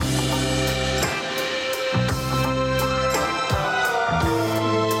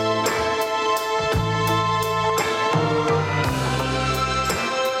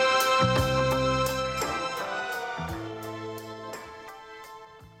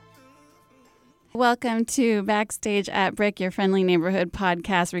Welcome to Backstage at Brick, your friendly neighborhood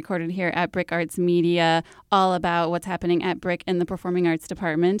podcast recorded here at Brick Arts Media, all about what's happening at Brick in the Performing Arts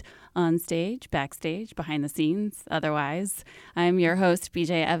Department, on stage, backstage, behind the scenes, otherwise. I'm your host,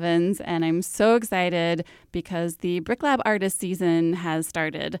 BJ Evans, and I'm so excited because the Brick Lab Artist season has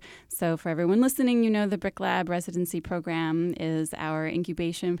started. So for everyone listening, you know the Brick Lab residency program is our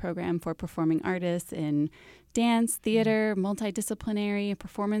incubation program for performing artists in dance, theater, multidisciplinary,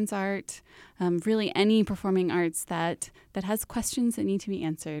 performance art, really any performing arts that has questions that need to be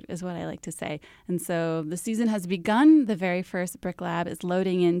answered is what I like to say. And so the season has begun. The very first Brick Lab is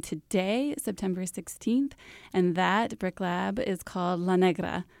loading in today, September 16th, and that Brick Lab is called La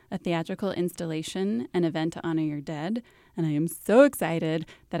Negra, a theatrical installation, an event to honor your dead. And I am so excited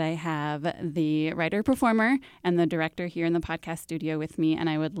that I have the writer-performer and the director here in the podcast studio with me. And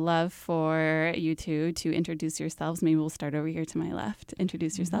I would love for you two to introduce yourselves. Maybe we'll start over here to my left.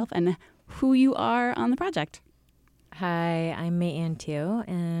 Introduce yourself and who you are on the project. Hi, I'm May Ann Teo,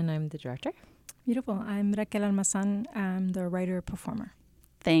 and I'm the director. Beautiful. I'm Raquel Almazan. I'm the writer-performer.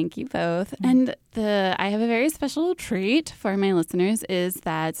 Thank you both. And I have a very special treat for my listeners is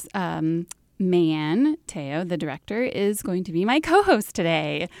that May Ann Teo, the director, is going to be my co-host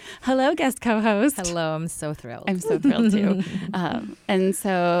today. Hello, guest co-host. Hello, I'm so thrilled. I'm so thrilled too. And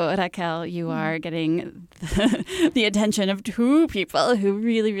so, Raquel, you are getting the attention of two people who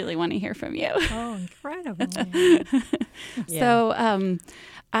really, really want to hear from you. Oh, incredible. So,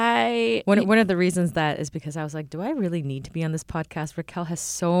 One of the reasons that is because I was like, do I really need to be on this podcast? Raquel has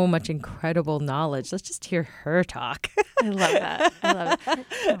so much incredible knowledge. Let's just hear her talk. I love that. I love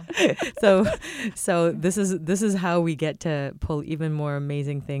it. So this is how we get to pull even more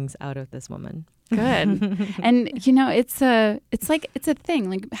amazing things out of this woman. Good. And it's a thing.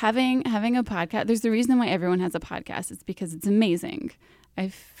 Like having a podcast. There's a reason why everyone has a podcast. It's because it's amazing. I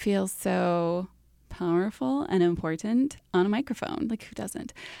feel so powerful and important on a microphone. Like, who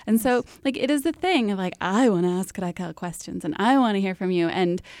doesn't? And so, like, it is the thing of like, I want to ask Raquel questions and I want to hear from you.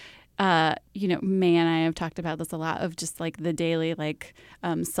 And May and I have talked about this a lot of just like the daily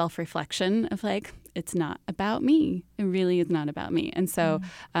self-reflection of like, it's not about me. It really is not about me. And so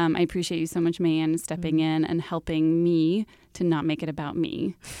I appreciate you so much, May Ann, stepping in and helping me to not make it about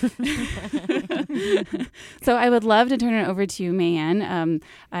me. So I would love to turn it over to you, May Ann.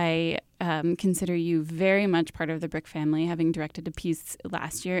 I consider you very much part of the Brick family, having directed a piece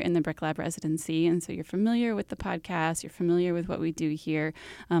last year in the Brick Lab residency. And so you're familiar with the podcast. You're familiar with what we do here.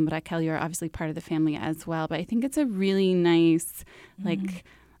 But Raquel, you're obviously part of the family as well. But I think it's a really nice,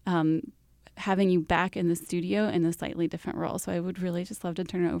 having you back in the studio in a slightly different role. So I would really just love to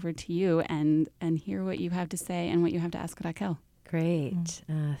turn it over to you and hear what you have to say and what you have to ask Raquel. Great.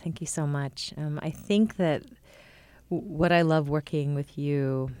 Thank you so much. I think that what I love working with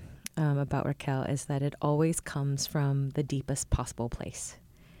you about Raquel is that it always comes from the deepest possible place.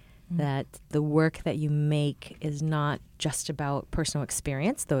 That the work that you make is not just about personal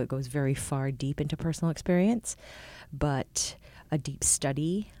experience, though it goes very far deep into personal experience, but a deep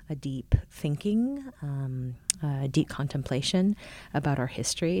study, a deep thinking, a deep contemplation about our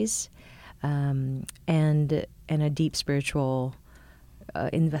histories, and a deep spiritual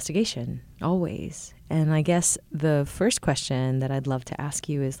investigation, always. And I guess the first question that I'd love to ask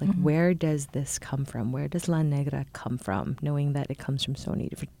you is, like, where does this come from? Where does La Negra come from, knowing that it comes from so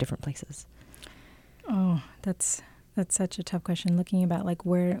many different places? Oh, that's such a tough question. Looking about like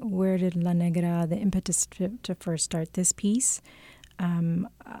where did La Negra, the impetus to first start this piece?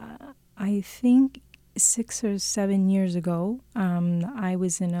 I think 6 or 7 years ago, I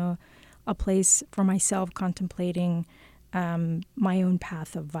was in a place for myself contemplating my own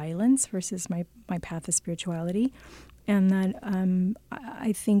path of violence versus my path of spirituality. And that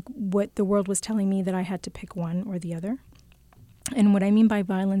I think what the world was telling me that I had to pick one or the other. And what I mean by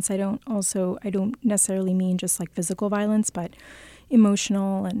violence, I don't necessarily mean just like physical violence, but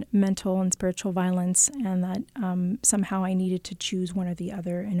emotional and mental and spiritual violence, and that somehow I needed to choose one or the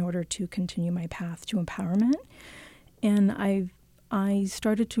other in order to continue my path to empowerment. And I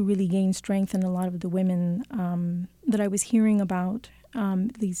started to really gain strength in a lot of the women that I was hearing about,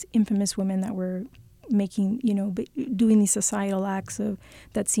 these infamous women that were making, doing these societal acts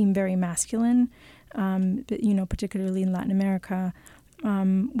that seem very masculine, but, particularly in Latin America,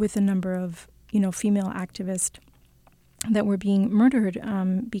 with a number of, female activists that were being murdered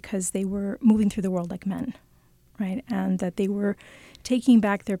because they were moving through the world like men, right? And that they were taking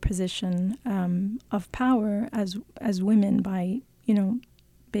back their position of power as women by,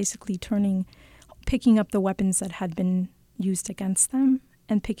 basically picking up the weapons that had been used against them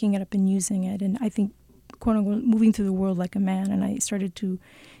and picking it up and using it. And I think quote unquote moving through the world like a man, and I started to,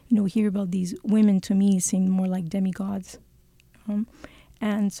 hear about these women. To me seemed more like demigods,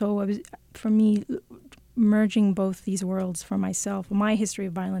 and so for me, merging both these worlds for myself, my history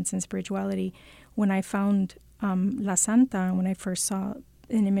of violence and spirituality. When I found La Santa, when I first saw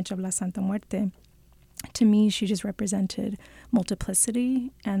an image of La Santa Muerte, to me she just represented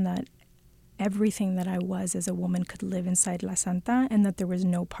multiplicity, and that everything that I was as a woman could live inside La Santa, and that there was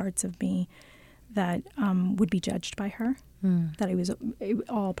no parts of me that would be judged by her. That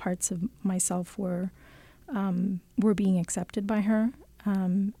all parts of myself were being accepted by her.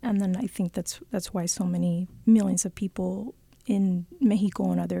 And then I think that's why so many millions of people in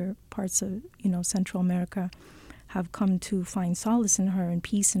Mexico and other parts of Central America have come to find solace in her and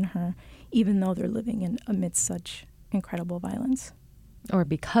peace in her, even though they're living amidst such incredible violence. Or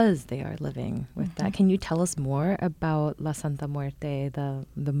because they are living with that. Can you tell us more about La Santa Muerte,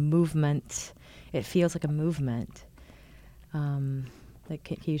 the movement? It feels like a movement. Can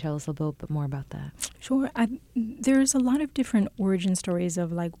you tell us a little bit more about that? Sure. There's a lot of different origin stories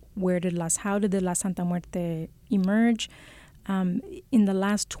of like how did the La Santa Muerte emerge? In the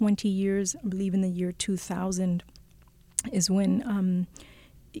last 20 years, I believe in the year 2000, is when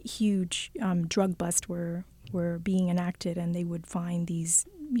huge drug busts were being enacted, and they would find these,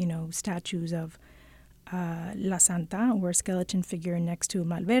 statues of La Santa, or a skeleton figure next to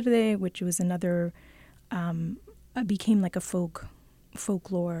Malverde, which was another, became like a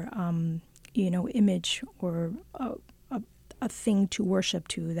folklore, image, or a thing to worship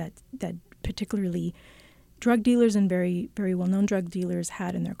to that particularly drug dealers and very, very well-known drug dealers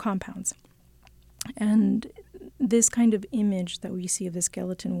had in their compounds. And this kind of image that we see of the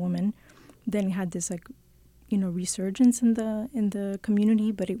skeleton woman then had this resurgence in the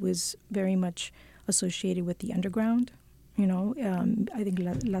community, but it was very much associated with the underground. I think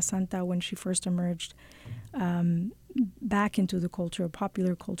La Santa, when she first emerged back into the culture,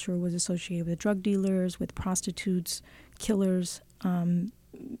 popular culture, was associated with drug dealers, with prostitutes, killers,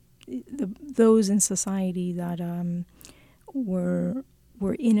 those in society that were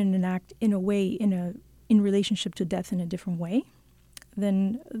in relationship to death in a different way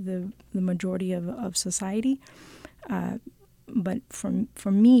than the majority of society. But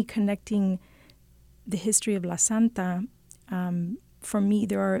for me, connecting the history of La Santa, for me,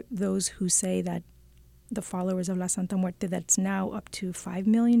 there are those who say that the followers of La Santa Muerte, that's now up to 5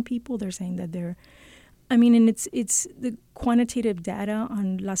 million people. They're saying that and it's the quantitative data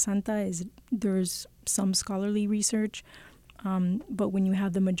on La Santa there's some scholarly research, but when you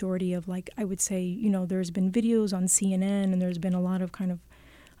have the majority of, I would say, there's been videos on CNN, and there's been a lot of kind of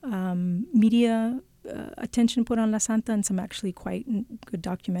media attention put on La Santa, and some actually quite good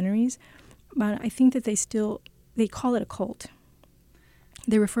documentaries. But I think that they call it a cult.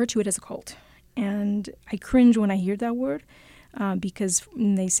 They refer to it as a cult. And I cringe when I hear that word, because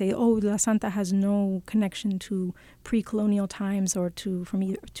they say, La Santa has no connection to pre-colonial times or to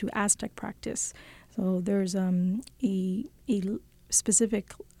Aztec practice. So there's a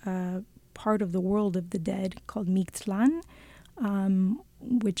specific part of the world of the dead called Mictlan,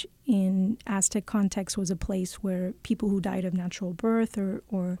 which in Aztec context was a place where people who died of natural birth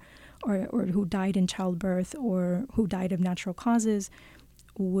or who died in childbirth or who died of natural causes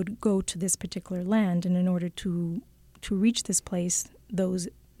would go to this particular land, and in order to reach this place, those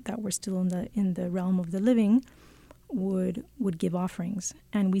that were still in the realm of the living would give offerings.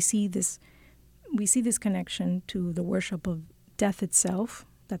 And we see this connection to the worship of death itself.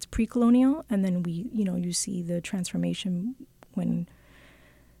 That's pre-colonial, and then you see the transformation when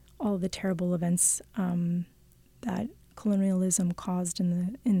all the terrible events that colonialism caused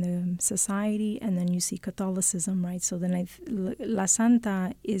in the society, and then you see Catholicism, right? So then La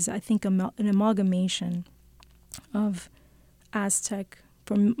Santa is, I think, an amalgamation of Aztec.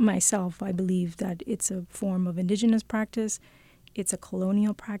 For myself, I believe that it's a form of indigenous practice. It's a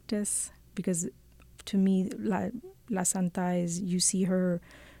colonial practice, because to me, La Santa is, you see her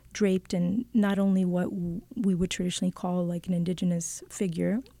draped in not only what we would traditionally call like an indigenous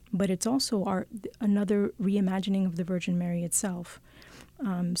figure, but it's also another reimagining of the Virgin Mary itself.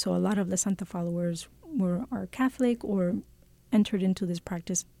 So a lot of La Santa followers are Catholic or entered into this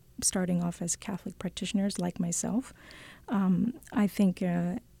practice starting off as Catholic practitioners like myself. I think,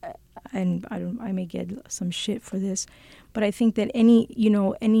 and I may get some shit for this, but I think that any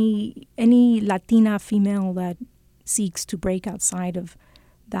Latina female that seeks to break outside of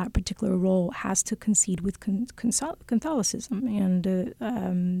that particular role has to concede with Catholicism,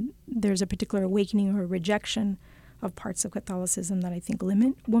 and there's a particular awakening or rejection of parts of Catholicism that I think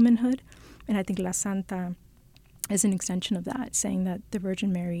limit womanhood, and I think La Santa is an extension of that, saying that the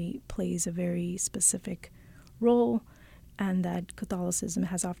Virgin Mary plays a very specific role, and that Catholicism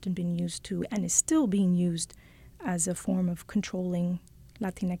has often been used to, and is still being used as a form of controlling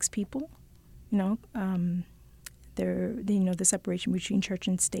Latinx people. The separation between church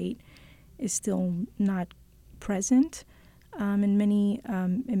and state is still not present in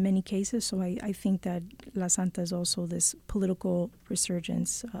many cases. So I think that La Santa is also this political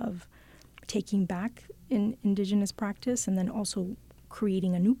resurgence of taking back in indigenous practice, and then also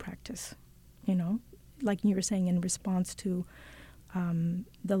creating a new practice. Like you were saying, in response to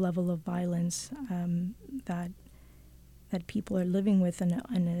the level of violence that people are living with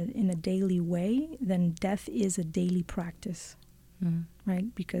in a daily way, then death is a daily practice,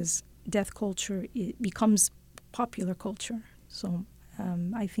 right? Because death culture becomes popular culture. So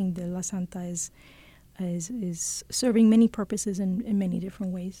I think the La Santa is serving many purposes in many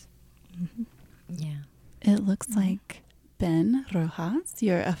different ways. Mm-hmm. Yeah. It looks like Ben Rojas,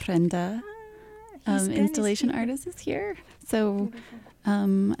 your ofrenda installation artist, is here. So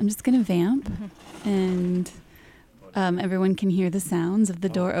I'm just going to vamp, and everyone can hear the sounds of the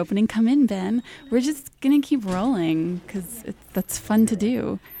door opening. Come in, Ben. We're just going to keep rolling because that's fun to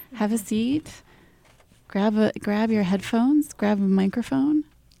do. Have a seat. Grab your headphones. Grab a microphone.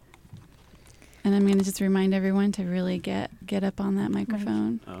 And I'm going to just remind everyone to really get up on that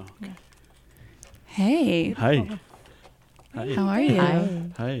microphone. Oh, okay. Hey. Hi. Hi. How are you?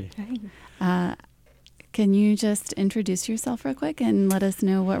 Hi. Can you just introduce yourself real quick and let us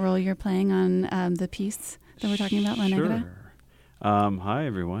know what role you're playing on the piece that we're talking about, La Negra? Sure. Hi,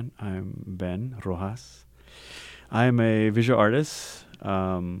 everyone. I'm Ben Rojas. I'm a visual artist,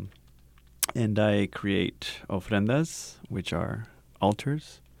 and I create ofrendas, which are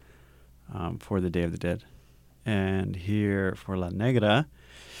altars for the Day of the Dead. And here for La Negra,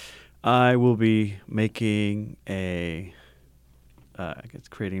 I will be making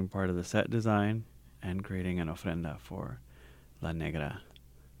creating part of the set design and creating an ofrenda for La Negra.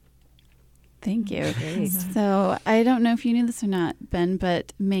 Thank you. So I don't know if you knew this or not, Ben,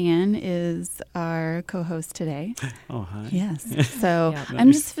 but Mayan is our co-host today. Oh, hi. Yes. So Yeah.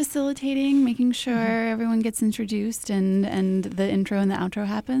 I'm just facilitating, making sure everyone gets introduced and the intro and the outro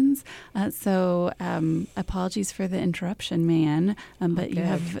happens. So apologies for the interruption, Mayan, but you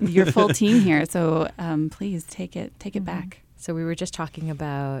have your full team here. So please take it back. So we were just talking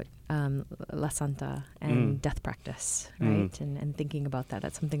about La Santa and death practice, right? And thinking about that.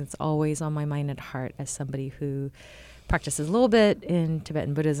 That's something that's always on my mind and heart as somebody who practices a little bit in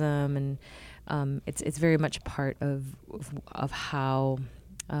Tibetan Buddhism, and it's very much part of how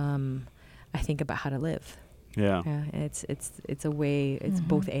I think about how to live. Yeah. It's a way, it's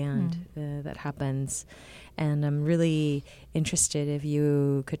both and that happens. And I'm really interested if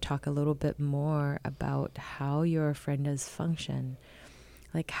you could talk a little bit more about how your ofrendas function,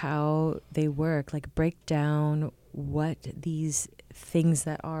 like how they work, like break down what these things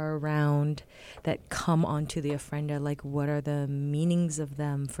that are around that come onto the ofrenda, like what are the meanings of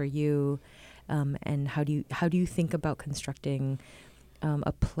them for you, and how do you think about constructing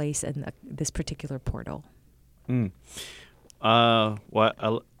a place in this particular portal?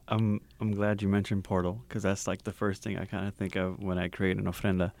 I'm glad you mentioned portal, because that's like the first thing I kind of think of when I create an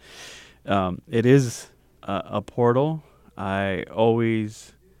ofrenda. It is a portal. I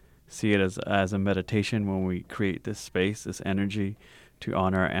always see it as a meditation when we create this space, this energy to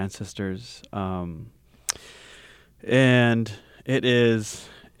honor our ancestors. And it is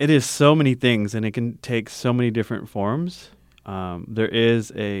so many things, and it can take so many different forms. There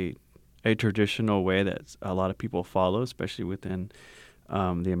is a traditional way that a lot of people follow, especially within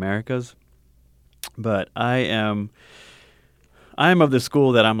the Americas. But I am of the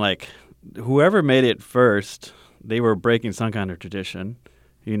school that I'm like, whoever made it first, they were breaking some kind of tradition,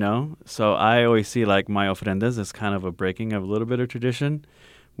 So I always see like my ofrendas as kind of a breaking of a little bit of tradition,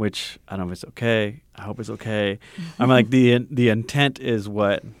 which I don't know if it's okay. I hope it's okay. I'm like, the intent is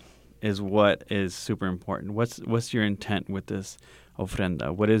what is super important. What's your intent with this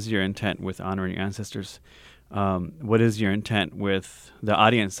ofrenda? What is your intent with honoring your ancestors? What is your intent with the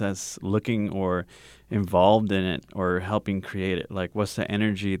audience that's looking or involved in it or helping create it? Like, what's the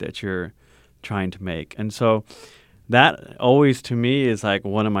energy that you're trying to make? And so that always, to me, is like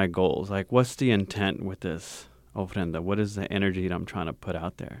one of my goals. Like, what's the intent with this ofrenda? What is the energy that I'm trying to put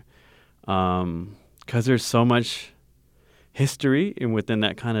out there? Because there's so much history within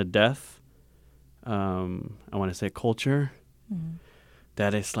that kind of death. I want to say culture.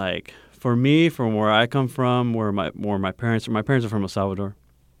 That it's like, for me, from where I come from, where my parents are from El Salvador.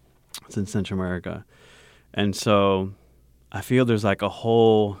 It's in Central America. And so I feel there's like a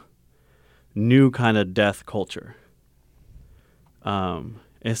whole new kind of death culture.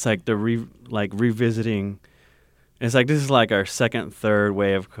 It's like revisiting. It's like this is like our second, third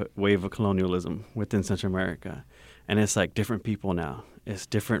wave of colonialism within Central America, and it's like different people now. It's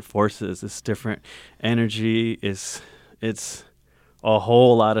different forces. It's different energy. It's a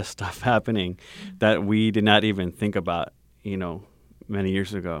whole lot of stuff happening that we did not even think about, many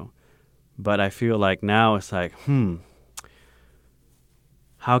years ago. But I feel like now it's like,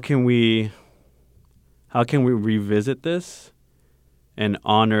 how can we revisit this and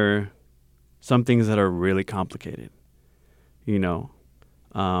honor some things that are really complicated?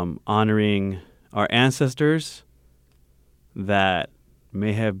 Honoring our ancestors that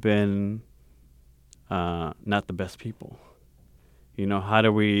may have been not the best people. How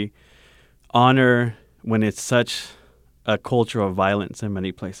do we honor when it's such a culture of violence in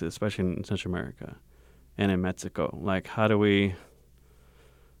many places, especially in Central America and in Mexico? Like, how do we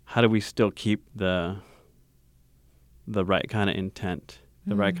still keep the right kind of intent,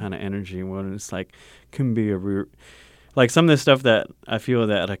 the right kind of energy when it's like can be like some of the stuff that I feel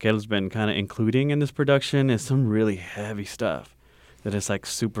that Raquel's been kind of including in this production is some really heavy stuff that is like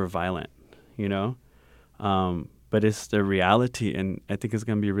super violent, but it's the reality, and I think it's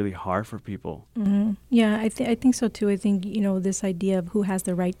going to be really hard for people. Mm-hmm. Yeah, I think so too. I think, this idea of who has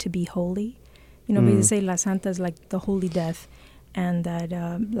the right to be holy, they say La Santa is like the holy death, and that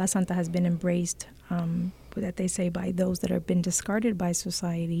La Santa has been embraced, that they say, by those that have been discarded by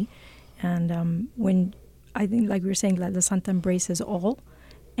society. And when I think, like we were saying, that La Santa embraces all,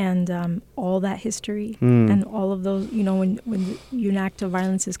 and all that history and all of those, when an act of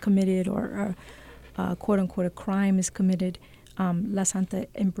violence is committed or quote unquote a crime is committed, La Santa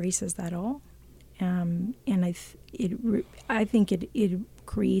embraces that all, and I think it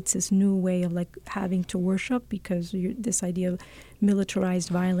creates this new way of like having to worship, because this idea of militarized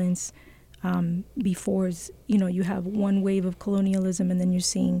violence before is, you have one wave of colonialism, and then you're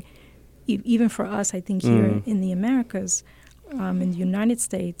seeing, even for us, I think here in the Americas, in the United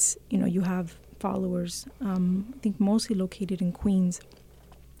States, you have followers, I think mostly located in Queens.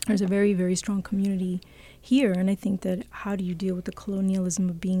 There's a very, very strong community here, and I think that how do you deal with the colonialism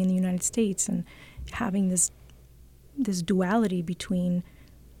of being in the United States and having this duality between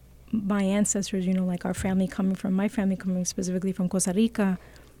my ancestors, like my family coming specifically from Costa Rica.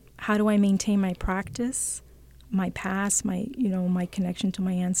 How do I maintain my practice, my past, my connection to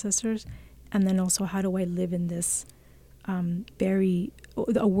my ancestors, and then also how do I live in this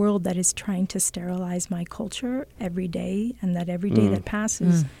a world that is trying to sterilize my culture every day, and that every day that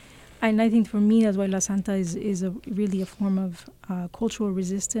passes. And I think for me, that's why La Santa is really a form of cultural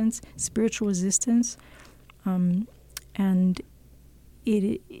resistance, spiritual resistance, and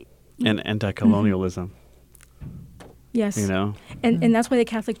and anti-colonialism. Yes. And that's why the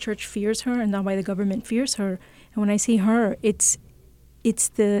Catholic Church fears her, and that's why the government fears her. And when I see her, it's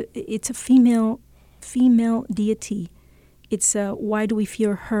a female deity. It's why do we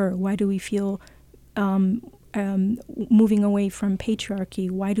fear her? Why do we feel moving away from patriarchy?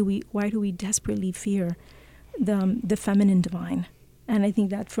 Why do we desperately fear the feminine divine? And I think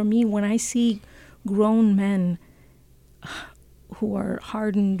that for me, when I see grown men who are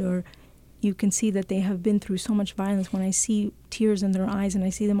hardened, or you can see that they have been through so much violence, when I see tears in their eyes and I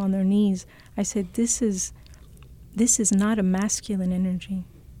see them on their knees, I said, this is not a masculine energy.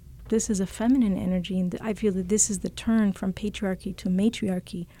 This is a feminine energy, and I feel that this is the turn from patriarchy to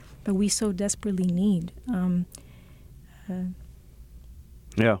matriarchy that we so desperately need.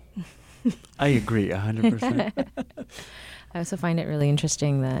 Yeah, I agree 100%. I also find it really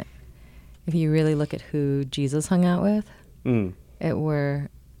interesting that if you really look at who Jesus hung out with, it were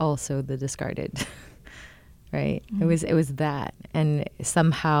also the discarded. Right? Mm-hmm. It was that. And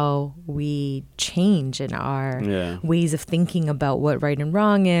somehow we change in our ways of thinking about what right and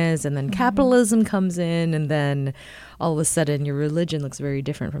wrong is, and then capitalism comes in, and then all of a sudden your religion looks very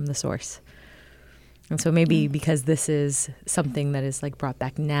different from the source. And so maybe because this is something that is like brought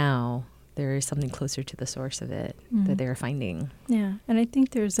back now, there is something closer to the source of it that they're finding. Yeah. And I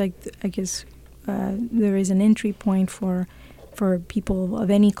think there's there is an entry point for people of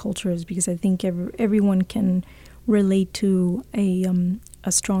any cultures, because I think everyone can relate to a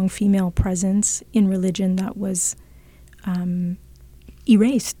strong female presence in religion that was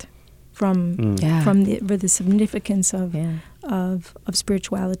erased from the significance of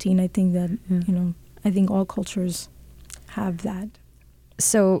spirituality. And I think that I think all cultures have that.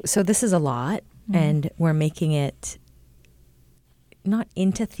 So this is a lot, and we're making it not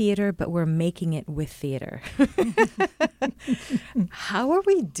into theater, but we're making it with theater. How are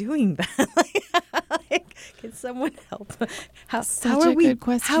we doing that? Can someone help? How Such are a we? good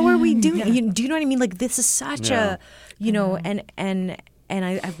question. How are we doing? Do you know what I mean? Like this is such Yeah. a, you know, and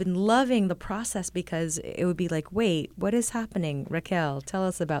I've been loving the process because it would be like, wait, what is happening? Raquel, tell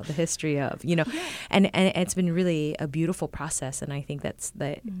us about the history of, you know, and it's been really a beautiful process, and I think that's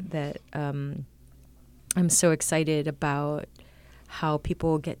I'm so excited about how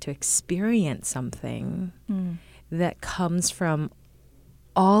people get to experience something that comes from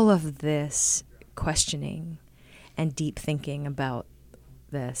all of this questioning and deep thinking about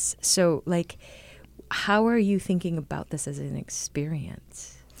this. So, like, how are you thinking about this as an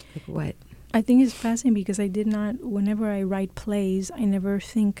experience? Like, what? I think it's fascinating because I did not, whenever I write plays, I never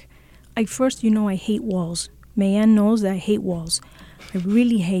think, I hate walls. Mayanne knows that I hate walls. I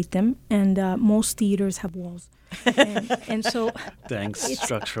really hate them, and most theaters have walls. And so Thanks, it's,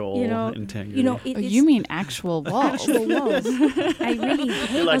 structural integrity. You mean actual walls? actual walls. I really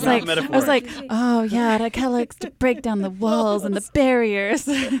hate like them. that I was like, oh yeah, Raquel likes to break down the walls and the barriers.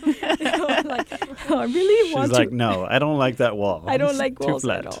 I really She's want like, to. no, I don't like that wall. I don't It's like too walls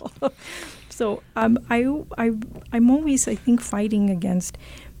flat. at all. So I'm always, I think, fighting against.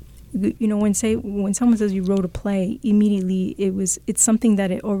 When someone says you wrote a play, immediately it's something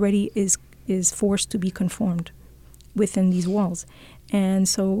that it already is forced to be conformed within these walls, and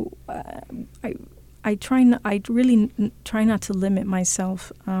so I really try not to limit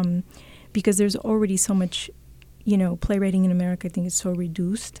myself because there's already so much, playwriting in America. I think it's so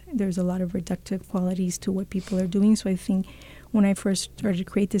reduced. There's a lot of reductive qualities to what people are doing. So I think when I first started to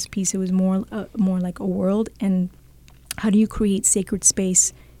create this piece, it was more like a world, and how do you create sacred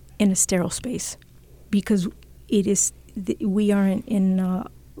space in a sterile space, because we are in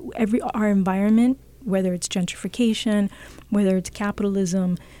our environment, whether it's gentrification, whether it's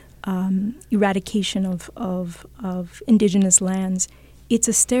capitalism, eradication of indigenous lands, it's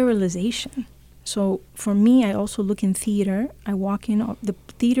a sterilization. So for me, I also look in theater. I walk in, the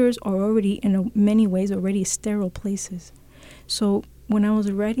theaters are already in many ways already sterile places. So when I was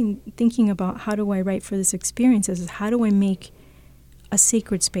thinking about how do I write for this experience, is how do I make a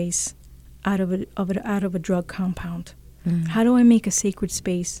sacred space out of a drug compound? How do I make a sacred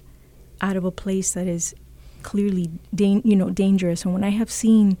space out of a place that is clearly dangerous? And when I have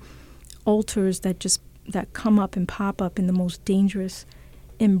seen altars that come up and pop up in the most dangerous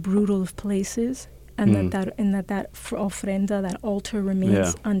and brutal of places, and that ofrenda, that altar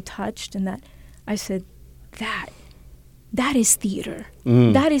remains untouched, and that I said that is theater.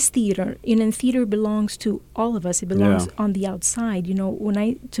 That is theater. And theater belongs to all of us. It belongs on the outside.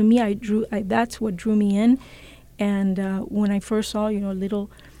 That's what drew me in. And when I first saw, a little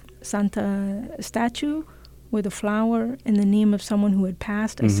Santa statue with a flower and the name of someone who had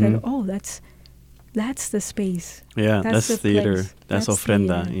passed, I said, oh, that's the space. Yeah, that's that's the theater. place. That's That's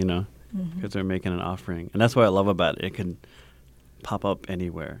ofrenda, theater. because they're making an offering. And that's what I love about it. It can pop up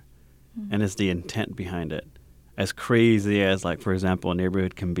anywhere. And it's the intent behind it. As crazy as, like, for example, a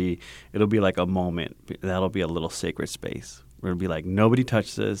neighborhood can be, it'll be like a moment. That'll be a little sacred space where it'll be like, nobody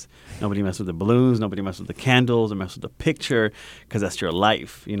touch this, nobody mess with the balloons, nobody mess with the candles, or mess with the picture, because that's your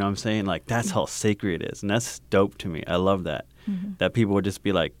life. You know what I'm saying? Like, that's how sacred it is. And that's dope to me. I love that. That people would just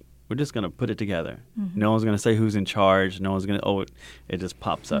be like, we're just going to put it together. No one's going to say who's in charge. No one's going to, it just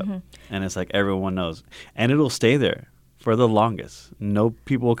pops up. And it's like everyone knows. And it'll stay there for the longest. No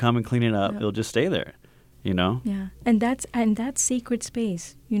people will come and clean it up. It'll just stay there. Yeah, and that's sacred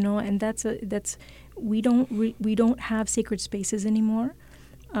space, and we don't have sacred spaces anymore.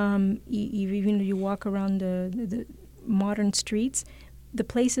 Even if you walk around the modern streets, the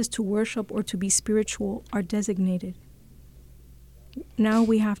places to worship or to be spiritual are designated. Now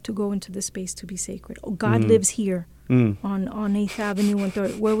we have to go into the space to be sacred. Oh, God lives here on 8th Avenue and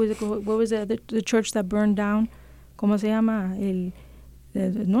 3rd. Where was it? Where was the church that burned down? ¿Cómo se llama? The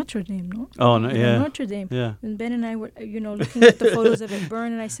Notre Dame, no? Oh, no, yeah. Notre Dame. Yeah. And Ben and I were, looking at the photos of it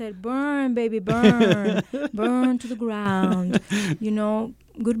burn, and I said, burn, baby, burn. Burn to the ground.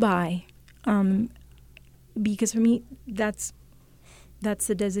 Goodbye. Because for me, that's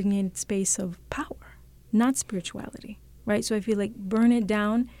the designated space of power, not spirituality, right? So I feel like burn it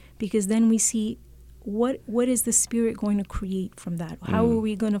down, because then we see what is the spirit going to create from that? How are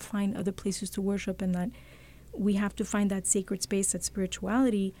we going to find other places to worship, and that we have to find that sacred space, that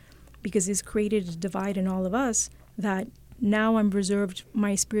spirituality, because it's created a divide in all of us, that now I'm reserved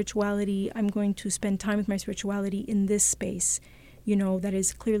my spirituality. I'm going to spend time with my spirituality in this space, that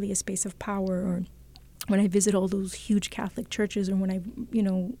is clearly a space of power. Or when I visit all those huge Catholic churches, or when I,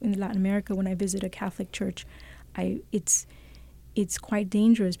 in Latin America, when I visit a Catholic church, it's quite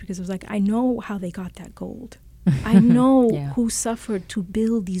dangerous, because it was like, I know how they got that gold. I know who suffered to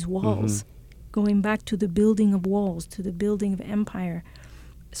build these walls. going back to the building of walls, to the building of empire.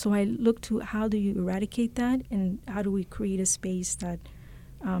 So I look to how do you eradicate that, and how do we create a space that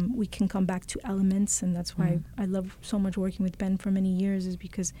we can come back to elements. And that's why I love so much working with Ben for many years, is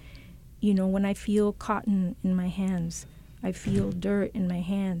because, you know, when I feel cotton in my hands, I feel dirt in my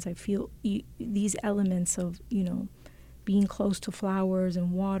hands, I feel these elements of, you know, being close to flowers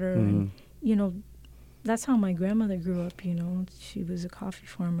and water. And, you know, that's how my grandmother grew up, you know. She was a coffee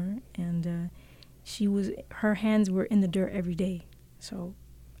farmer, and her hands were in the dirt every day. So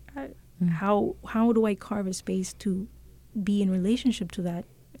how do I carve a space to be in relationship to that?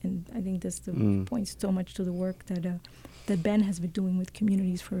 And I think that's the points so much to the work that Ben has been doing with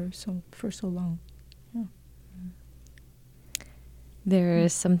communities for so long. Yeah. There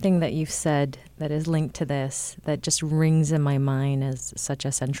is something that you've said that is linked to this that just rings in my mind as such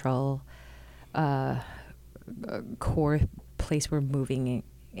a central core place we're moving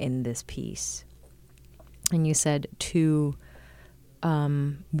in this piece. And you said to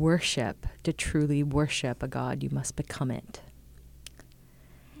worship, to truly worship a God, you must become it.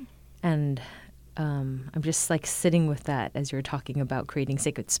 And I'm just like sitting with that as you're talking about creating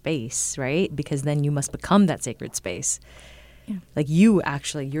sacred space, right? Because then you must become that sacred space. Yeah. Like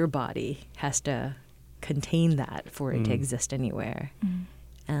your body has to contain that for it to exist anywhere.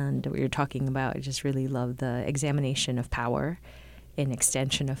 And what you're talking about, I just really love the examination of power and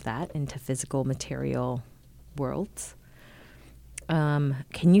extension of that into physical material worlds.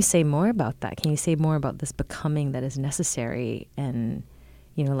 Can you say more about that? Can you say more about this becoming that is necessary, and,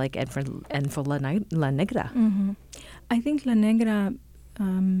 you know, like, and for La Negra? I think La Negra,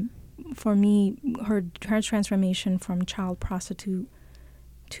 for me, her transformation from child prostitute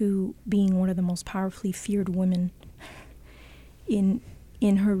to being one of the most powerfully feared women in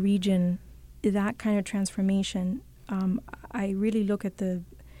her region, that kind of transformation, I really look at the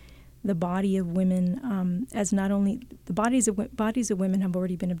body of women as not only the bodies of women have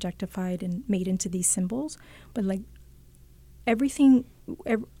already been objectified and made into these symbols, but like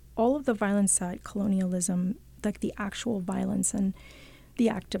all of the violence that colonialism, like the actual violence and the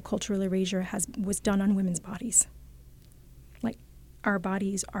act of cultural erasure was done on women's bodies. Like, our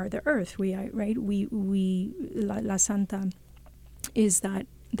bodies are the earth. La Santa is that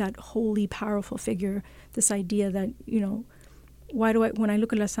holy, powerful figure. This idea that, you know, when I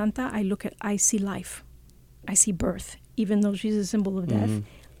look at La Santa, I see life, I see birth. Even though she's a symbol of death,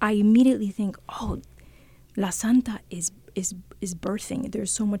 I immediately think, oh, La Santa is birthing.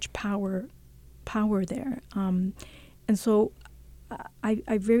 There's so much power there, and so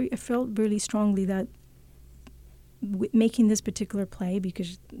I felt really strongly that making this particular play,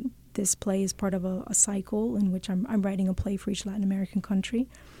 because this play is part of a cycle in which I'm writing a play for each Latin American country.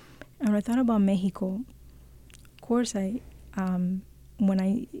 And when I thought about Mexico, of course, when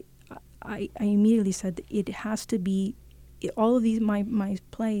I immediately said it has to be, all of these my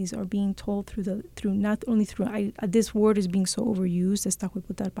plays are being told through not only through this word is being so overused, esta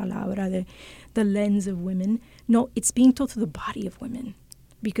hueputa palabra, the lens of women. No, it's being told through the body of women,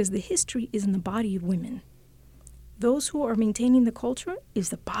 because the history is in the body of women. Those who are maintaining the culture is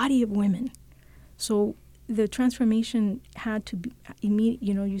the body of women. So the transformation had to be immediate.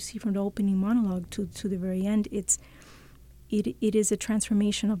 You know, you see from the opening monologue to the very end, it is a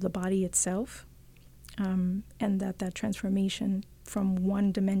transformation of the body itself, and that transformation from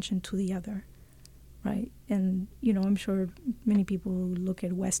one dimension to the other, right? And, you know, I'm sure many people who look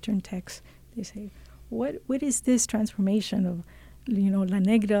at Western texts, they say, what is this transformation of, you know, La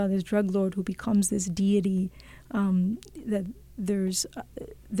Negra, this drug lord who becomes this deity? That there's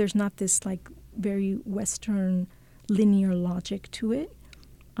not this like very Western linear logic to it,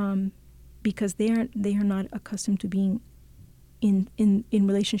 because they are not accustomed to being in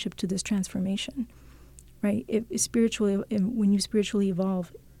relationship to this transformation, right? When you spiritually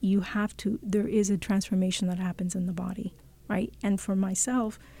evolve, there is a transformation that happens in the body, right? And for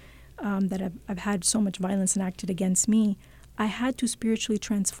myself, that I've had so much violence enacted against me, I had to spiritually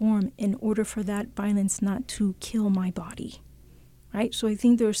transform in order for that violence not to kill my body, right? So I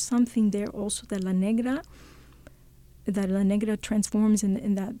think there's something there also that La Negra transforms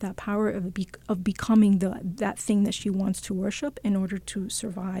in that power of becoming that thing that she wants to worship in order to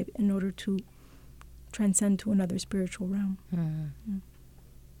survive, in order to transcend to another spiritual realm.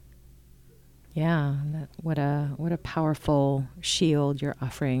 Yeah, what a powerful shield you're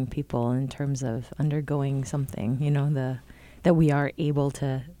offering people in terms of undergoing something, you know, that we are able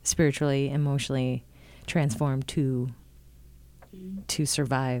to spiritually, emotionally transform to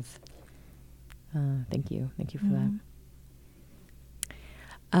survive. Thank you for that.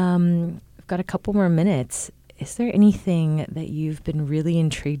 I've got a couple more minutes. is there anything that you've been really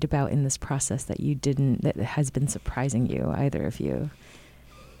intrigued about in this process that has been surprising you, either of you?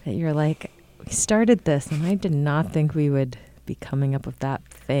 That you're like, we started this and I did not think we would be coming up with that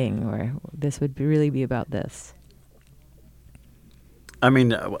thing, or this would really be about this. I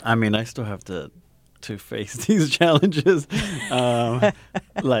mean, I still have to face these challenges,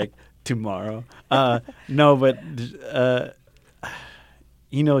 like tomorrow. No, but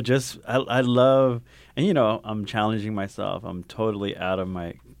just I love, and I'm challenging myself. I'm totally out of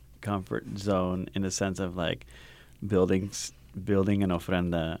my comfort zone in the sense of like building an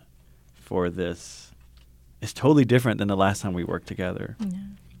ofrenda for this. It's totally different than the last time we worked together,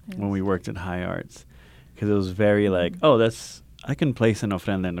 when we worked in High Arts, because it was very like, I can place an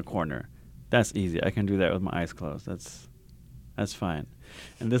ofrenda in the corner. That's easy. I can do that with my eyes closed. That's fine.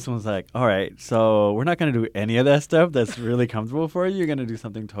 And this one's like, all right, so we're not going to do any of that stuff that's really comfortable for you. You're going to do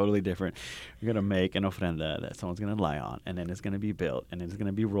something totally different. You're going to make an ofrenda that someone's going to lie on, and then it's going to be built, and then it's going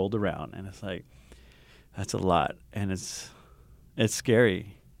to be rolled around. And it's like, that's a lot. And it's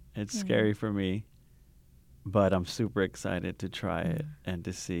scary. It's scary for me. But I'm super excited to try it and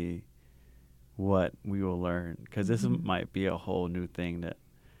to see what we will learn. Because this might be a whole new thing that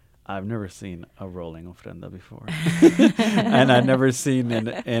I've never seen a rolling ofrenda before. And I've never seen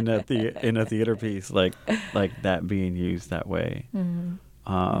in a theater piece like that being used that way.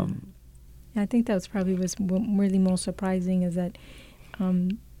 I think that was probably was really most surprising, is that for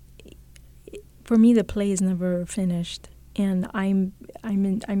me the play is never finished. And I'm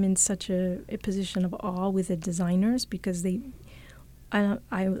in such a position of awe with the designers, because I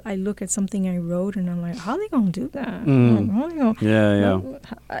look at something I wrote and I'm like, how are they gonna do that?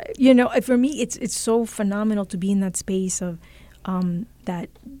 For me it's so phenomenal to be in that space of that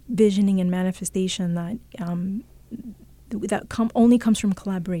visioning and manifestation that only comes from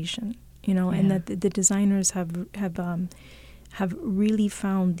collaboration, and that the designers have really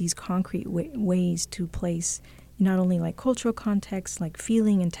found these concrete ways to place not only like cultural context, like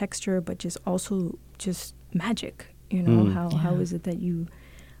feeling and texture, but also magic. How is it that you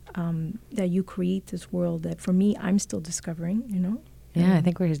create this world that for me I'm still discovering. Yeah, I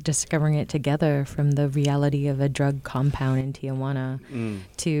think we're discovering it together, from the reality of a drug compound in Tijuana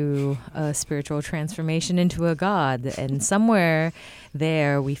to a spiritual transformation into a god. And somewhere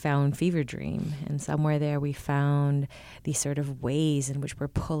there we found Fever Dream, and somewhere there we found these sort of ways in which we're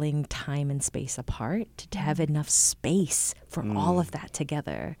pulling time and space apart to have enough space for all of that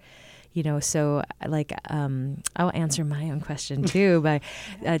together. So like I'll answer my own question too. But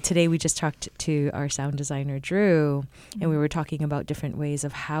today we just talked to our sound designer Drew, and we were talking about different ways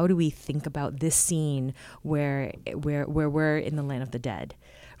of how do we think about this scene where we're in the land of the dead,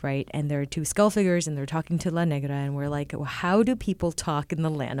 right? And there are two skull figures, and they're talking to La Negra, and we're like, well, how do people talk in the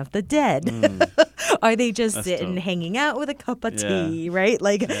land of the dead? Are they just sitting, hanging out with a cup of tea, right?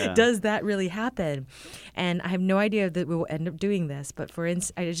 Like, does that really happen? And I have no idea that we will end up doing this, but for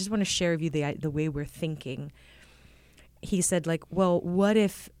instance, I just want to share with you the way we're thinking. He said, like, well, what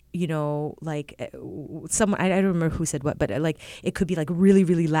if, someone, I don't remember who said what, but like, it could be like really,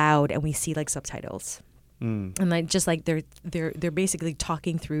 really loud, and we see like subtitles. And like, just like they're basically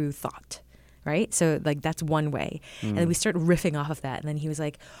talking through thought. Right? So like that's one way. And then we start riffing off of that. And then he was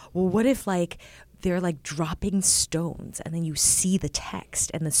like, well, what if like they're like dropping stones, and then you see the text,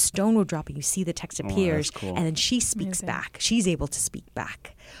 and the stone will drop and you see the text appears, cool. and then she speaks back. She's able to speak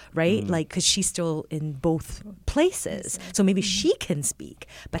back, right? Like, because she's still in both places. So maybe she can speak,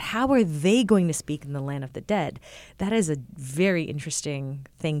 but how are they going to speak in the land of the dead? That is a very interesting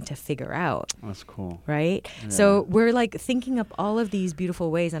thing to figure out. That's cool. Right? Yeah. So we're like thinking up all of these beautiful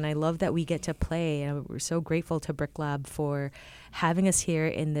ways, and I love that we get to play, and we're so grateful to Brick Lab for having us here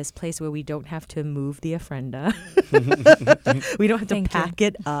in this place where we don't have to move the ofrenda. We don't have to pack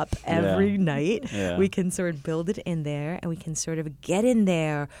it up every night. Yeah. We can sort of build it in there, and we can sort of get in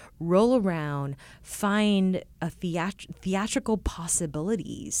there, roll around, find a theatrical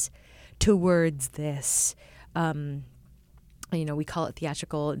possibilities towards this. We call it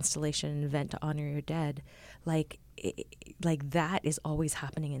theatrical installation event to honor your dead. Like that is always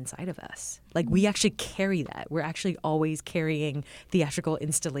happening inside of us. Like we actually carry that. We're actually always carrying theatrical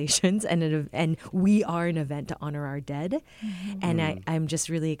installations, and we are an event to honor our dead. And I'm just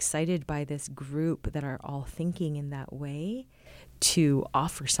really excited by this group that are all thinking in that way to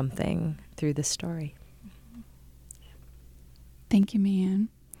offer something through this story. Thank you, Mayanne.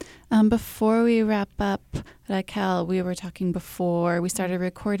 Before we wrap up, Raquel, we were talking before we started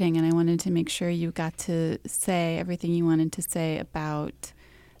recording, and I wanted to make sure you got to say everything you wanted to say about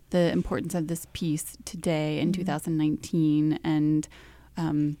the importance of this piece today in 2019, and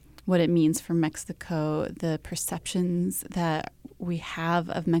what it means for Mexico, the perceptions that we have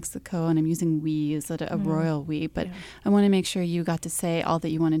of Mexico, and I'm using we as a royal we, but I want to make sure you got to say all that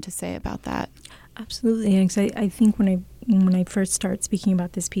you wanted to say about that. Absolutely. And I think when I first start speaking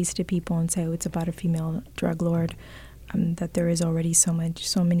about this piece to people and say, oh, it's about a female drug lord, that there is already so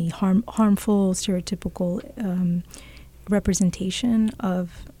many harmful, stereotypical representation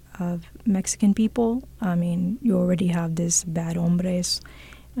of Mexican people. I mean, you already have this bad hombres,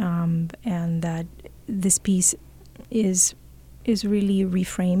 and that this piece is really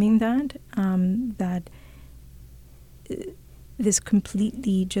reframing that this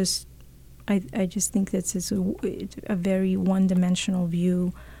completely just. I just think this is a very one-dimensional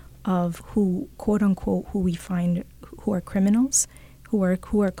view of who, quote unquote, who we find who are criminals, who are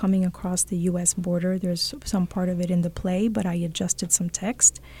coming across the U.S. border. There's some part of it in the play, but I adjusted some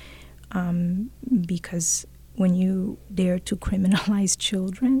text because when you dare to criminalize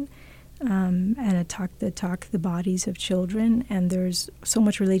children and attack the bodies of children, and there's so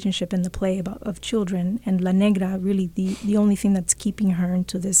much relationship in the play of children, and La Negra, really the only thing that's keeping her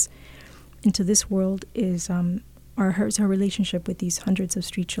into this world is her relationship with these hundreds of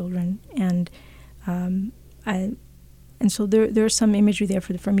street children, and so there's some imagery there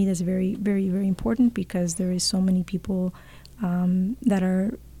for me that's very, very, very important, because there is so many people that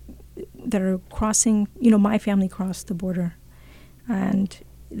are crossing. My family crossed the border, and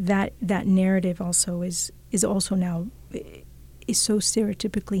that narrative also is also now is so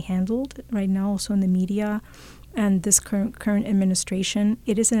stereotypically handled right now, also in the media. And this current administration,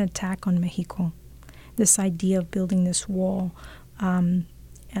 it is an attack on Mexico. This idea of building this wall, and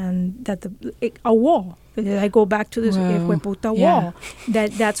that a wall. I go back to this wall.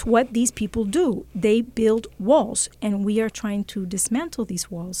 That's what these people do. They build walls, and we are trying to dismantle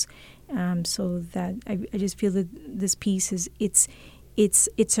these walls. So that I just feel that this piece is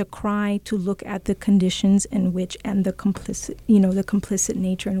it's a cry to look at the conditions in which, and the complicit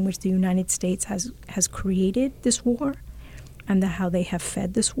nature in which the United States has created this war, and how they have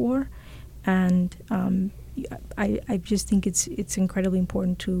fed this war. And I just think it's incredibly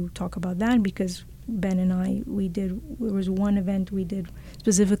important to talk about that, because Ben and I, there was one event we did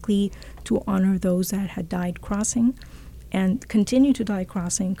specifically to honor those that had died crossing, and continue to die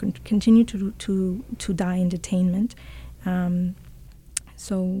crossing, continue to die in detainment.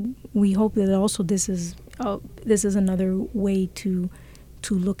 So we hope that also this is another way to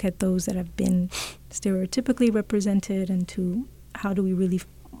look at those that have been stereotypically represented, and to how do we really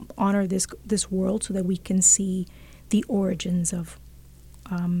honor this world, so that we can see the origins of,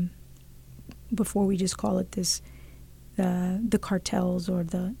 before we just call it the cartels, or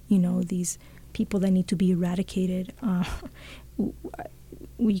these people that need to be eradicated.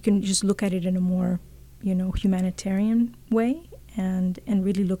 We can just look at it in a more humanitarian way. And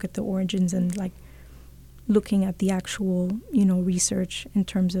really look at the origins, and like looking at the actual research in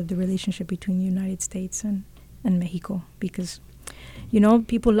terms of the relationship between the United States and Mexico, because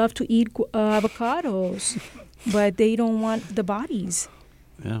people love to eat avocados, but they don't want the bodies.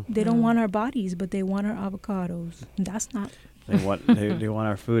 Yeah. They don't want our bodies, but they want our avocados. And that's not. They want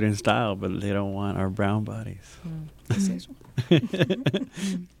our food in style, but they don't want our brown bodies.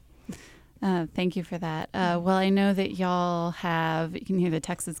 Thank you for that. Well, I know that y'all have, you can hear the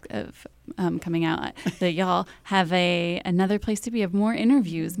texts coming out, that y'all have another place to be, of more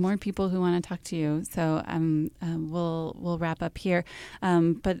interviews, more people who want to talk to you. So we'll wrap up here.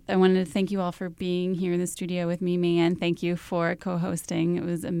 But I wanted to thank you all for being here in the studio with me, Mayanne. Thank you for co-hosting. It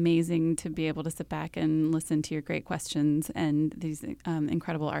was amazing to be able to sit back and listen to your great questions, and these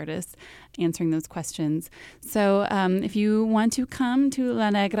incredible artists answering those questions. So if you want to come to La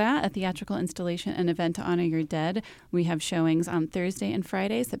Negra, a theatrical installation and event to honor your dead, we have showings on Thursday and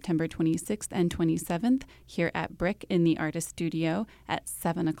Friday, September 26th and 27th, here at Brick in the Artist Studio at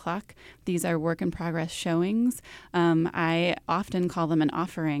 7 o'clock. These are work-in-progress showings. I often call them an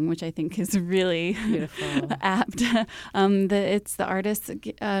offering, which I think is really apt. It's the artists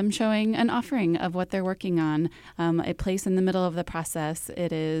showing an offering of what they're working on, a place in the middle of the process.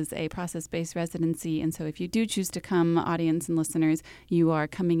 It is a process-based residency, and so if you do choose to come, audience and listeners, you are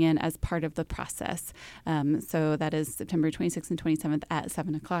coming in as part of the process. So that is September 26th and 27th at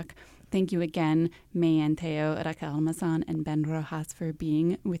 7 o'clock. Thank you again, Mayanne Teo, Raquel Almazan, and Ben Rojas for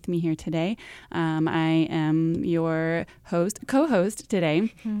being with me here today. I am your co-host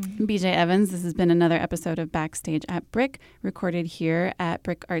today, BJ Evans. This has been another episode of Backstage at Brick, recorded here at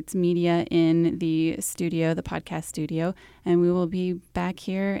Brick Arts Media in the studio, the podcast studio. And we will be back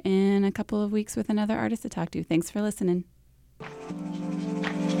here in a couple of weeks with another artist to talk to. Thanks for listening.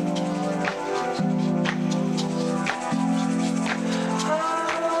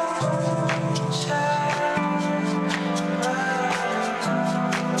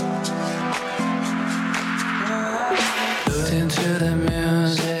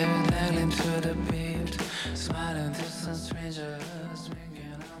 just make